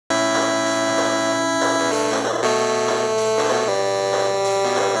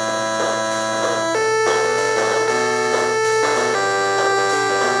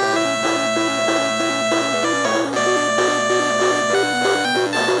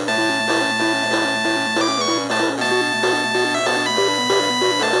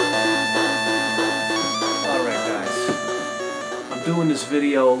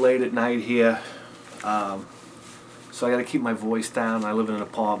video late at night here, so I gotta keep my voice down. I live in an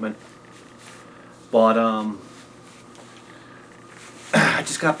apartment, but I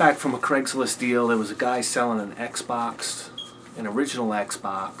just got back from a Craigslist deal. There was a guy selling an Xbox, an original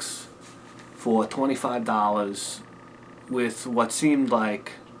Xbox, for $25 with what seemed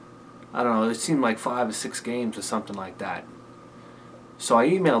like, I don't know, it seemed like 5 or 6 games or something like that. So I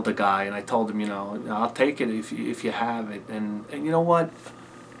emailed the guy and I told him, you know, I'll take it if you have it. And you know what?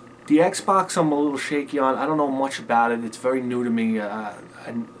 The Xbox I'm a little shaky on. I don't know much about it. It's very new to me. I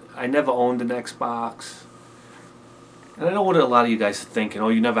never owned an Xbox. And I know what a lot of you guys are thinking. Oh,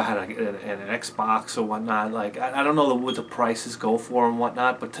 you never had an Xbox or whatnot. Like, I don't know what the prices go for and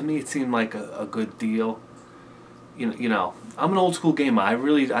whatnot, but to me it seemed like a good deal. You know, I'm an old school gamer. I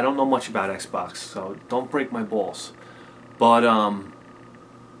don't know much about Xbox, so don't break my balls. But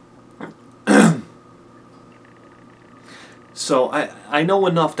so I know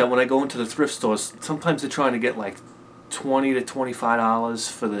enough that when I go into the thrift stores, sometimes they're trying to get like $20 to $25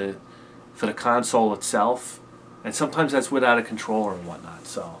 for the console itself, and sometimes that's without a controller and whatnot.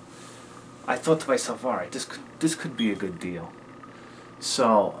 So I thought to myself, all right, this could be a good deal.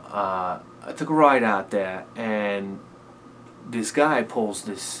 So I took a ride out there, and this guy pulls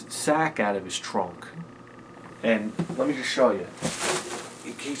this sack out of his trunk, and let me just show you.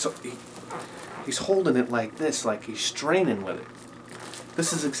 He's holding it like this, like he's straining with it.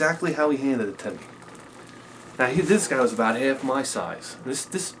 This is exactly how he handed it to me. Now this guy was about half my size.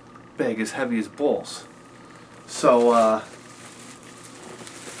 This bag is heavy as balls. So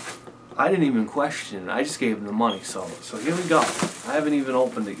I didn't even question it. I just gave him the money. So here we go. I haven't even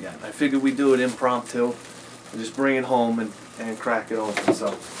opened it yet. I figured we'd do it impromptu and just bring it home and crack it open.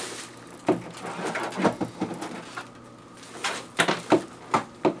 So.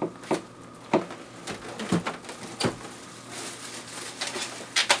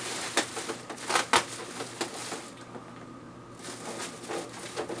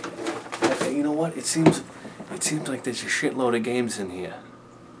 You know what? It seems like there's a shitload of games in here.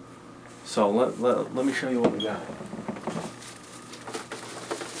 So let me show you what we got.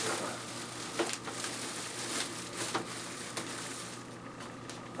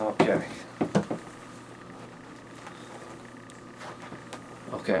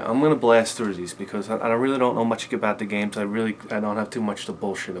 Okay, I'm gonna blast through these because I really don't know much about the games. I don't have too much to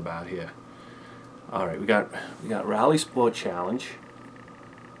bullshit about here. All right, we got Rally Sport Challenge.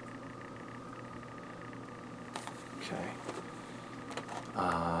 Okay.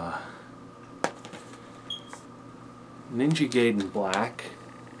 Ninja Gaiden Black.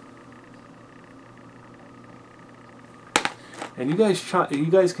 And you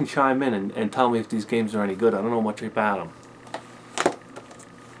guys can chime in and tell me if these games are any good. I don't know much about them.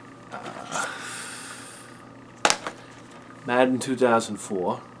 Madden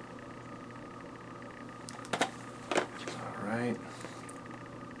 2004. Alright.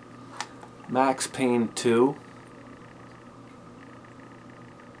 Max Payne 2.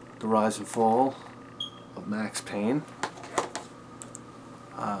 The Rise and Fall of Max Payne.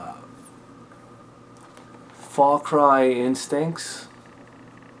 Far Cry Instincts.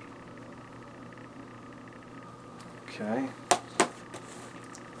 Okay.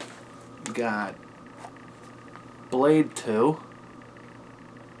 We got Blade 2.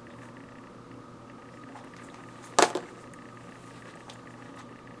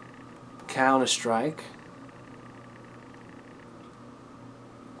 Counter-Strike.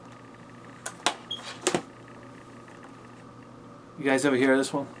 You guys ever hear of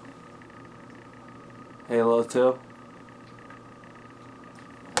this one? Halo 2?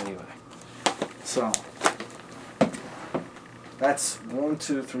 Anyway. So that's 1,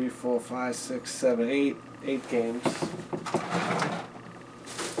 2, 3, 4, 5, 6, 7, 8 games.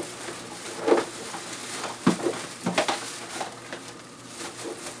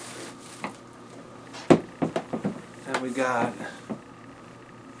 And we got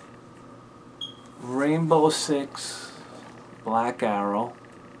Rainbow Six, Black Arrow,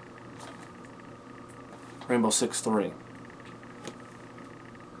 Rainbow Six 3.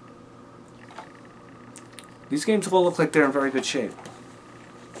 These games all look like they're in very good shape.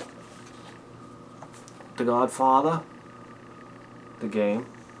 The Godfather, the game.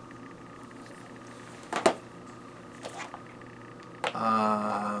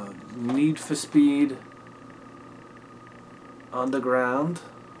 Need for Speed Underground.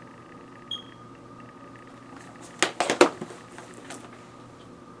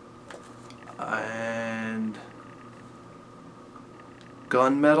 And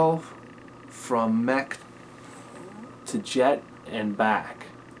Gunmetal from Mech to Jet and back.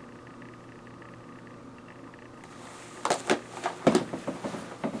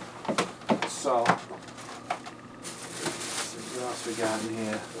 we got in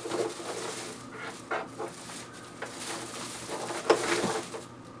here?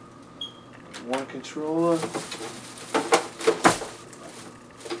 One controller.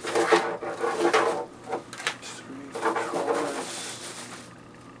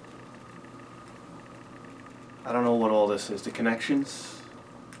 I don't know what all this is. The connections?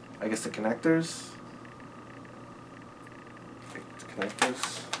 I guess the connectors? The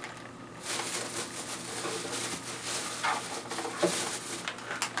connectors.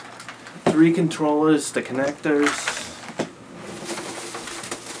 Three controllers, the connectors.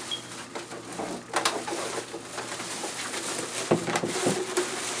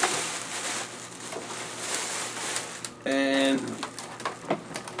 And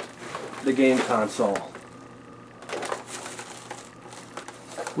the game console,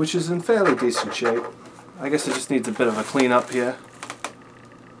 which is in fairly decent shape. I guess it just needs a bit of a clean up here.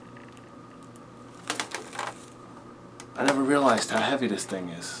 I never realized how heavy this thing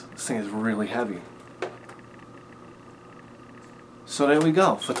is. This thing is really heavy. So there we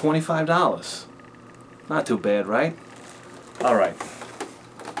go, for $25. Not too bad, right? Alright.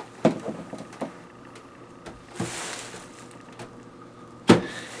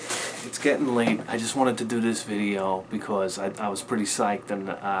 It's getting late. I just wanted to do this video because I was pretty psyched,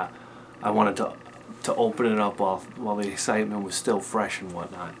 and I wanted to open it up while the excitement was still fresh and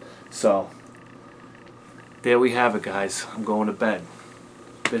whatnot. So there we have it, guys. I'm going to bed.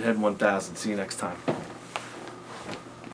 Bithead 1000. See you next time.